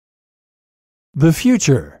The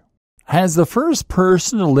future. Has the first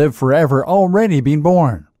person to live forever already been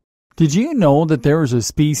born? Did you know that there is a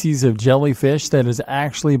species of jellyfish that is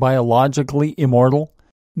actually biologically immortal?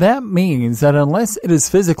 That means that unless it is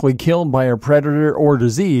physically killed by a predator or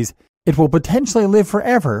disease, it will potentially live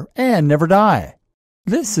forever and never die.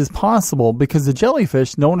 This is possible because the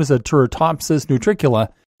jellyfish known as a Turritopsis nutricula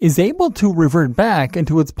is able to revert back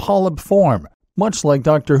into its polyp form, much like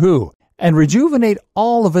Doctor Who, and rejuvenate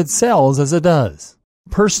all of its cells as it does.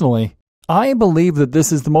 Personally, I believe that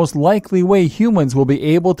this is the most likely way humans will be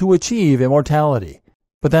able to achieve immortality.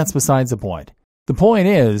 But that's besides the point. The point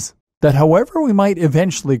is that however we might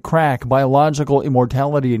eventually crack biological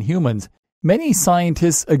immortality in humans, many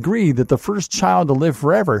scientists agree that the first child to live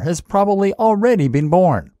forever has probably already been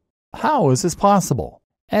born. How is this possible?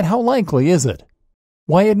 And how likely is it?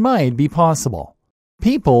 Why, it might be possible.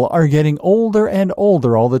 People are getting older and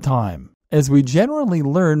older all the time, as we generally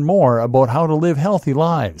learn more about how to live healthy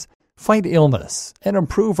lives, fight illness, and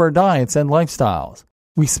improve our diets and lifestyles.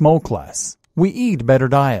 We smoke less, we eat better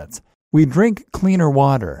diets, we drink cleaner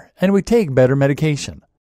water, and we take better medication.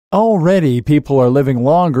 Already, people are living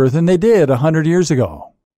longer than they did 100 years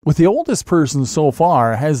ago, with the oldest person so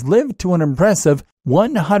far has lived to an impressive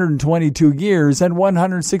 122 years and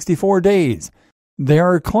 164 days.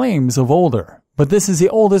 There are claims of older, but this is the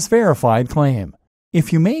oldest verified claim.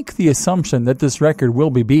 If you make the assumption that this record will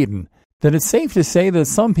be beaten, then it's safe to say that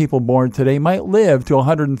some people born today might live to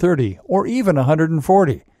 130 or even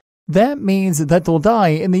 140. That means that they'll die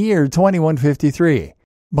in the year 2153,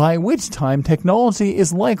 by which time technology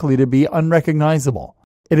is likely to be unrecognizable.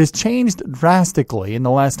 It has changed drastically in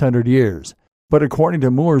the last 100 years, but according to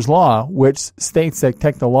Moore's law, which states that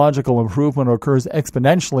technological improvement occurs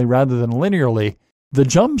exponentially rather than linearly, the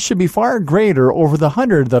jump should be far greater over the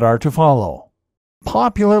 100 that are to follow.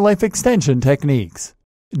 Popular life extension techniques.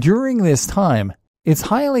 During this time, it's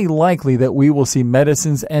highly likely that we will see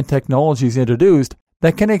medicines and technologies introduced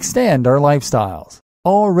that can extend our lifestyles.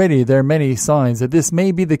 Already there are many signs that this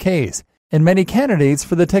may be the case, and many candidates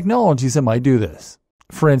for the technologies that might do this.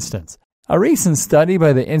 For instance, a recent study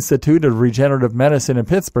by the Institute of Regenerative Medicine in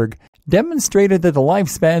Pittsburgh demonstrated that the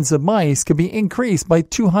lifespans of mice could be increased by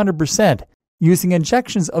 200% using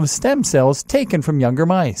injections of stem cells taken from younger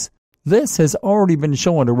mice. This has already been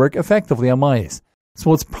shown to work effectively on mice,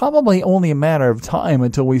 so it's probably only a matter of time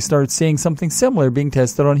until we start seeing something similar being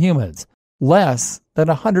tested on humans, less than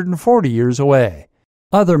 140 years away.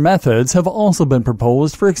 Other methods have also been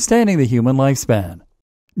proposed for extending the human lifespan.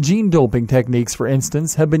 Gene doping techniques, for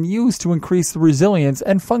instance, have been used to increase the resilience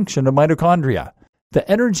and function of mitochondria, the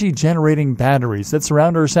energy-generating batteries that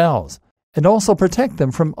surround our cells, and also protect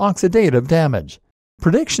them from oxidative damage.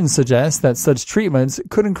 Predictions suggest that such treatments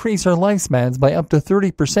could increase our lifespans by up to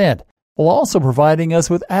 30%, while also providing us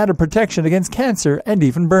with added protection against cancer and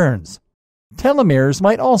even burns. Telomeres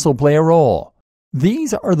might also play a role.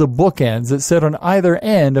 These are the bookends that sit on either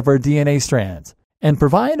end of our DNA strands and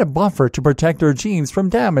provide a buffer to protect our genes from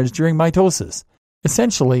damage during mitosis.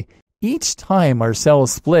 Essentially, each time our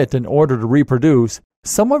cells split in order to reproduce,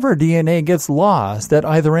 some of our DNA gets lost at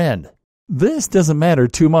either end. This doesn't matter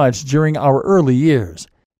too much during our early years,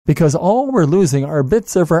 because all we're losing are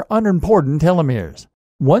bits of our unimportant telomeres.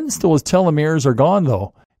 Once those telomeres are gone,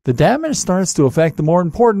 though, the damage starts to affect the more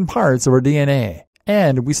important parts of our DNA,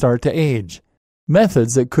 and we start to age.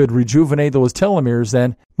 Methods that could rejuvenate those telomeres,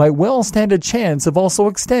 then, might well stand a chance of also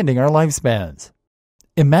extending our lifespans.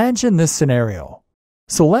 Imagine this scenario.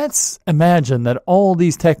 So let's imagine that all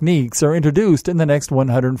these techniques are introduced in the next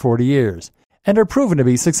 140 years, and are proven to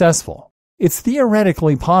be successful. It's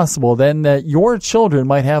theoretically possible then that your children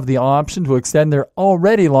might have the option to extend their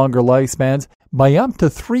already longer lifespans by up to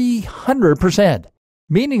 300%,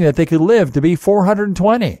 meaning that they could live to be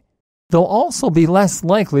 420. They'll also be less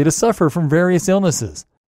likely to suffer from various illnesses.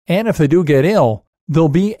 And if they do get ill, they'll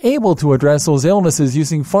be able to address those illnesses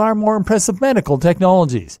using far more impressive medical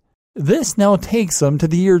technologies. This now takes them to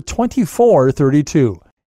the year 2432.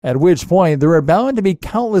 At which point, there are bound to be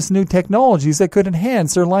countless new technologies that could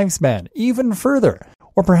enhance their lifespan even further,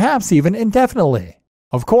 or perhaps even indefinitely.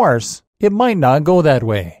 Of course, it might not go that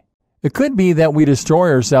way. It could be that we destroy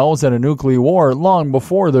ourselves in a nuclear war long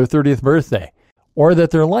before their 30th birthday, or that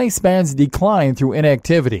their lifespans decline through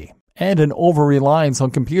inactivity and an over-reliance on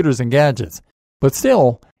computers and gadgets. But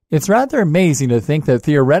still, it's rather amazing to think that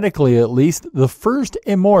theoretically at least, the first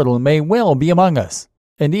immortal may well be among us.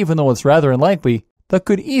 And even though it's rather unlikely, that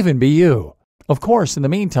could even be you. Of course, in the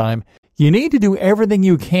meantime, you need to do everything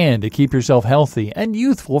you can to keep yourself healthy and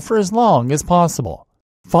youthful for as long as possible.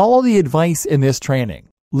 Follow the advice in this training.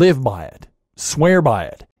 Live by it. Swear by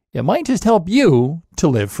it. It might just help you to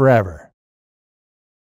live forever.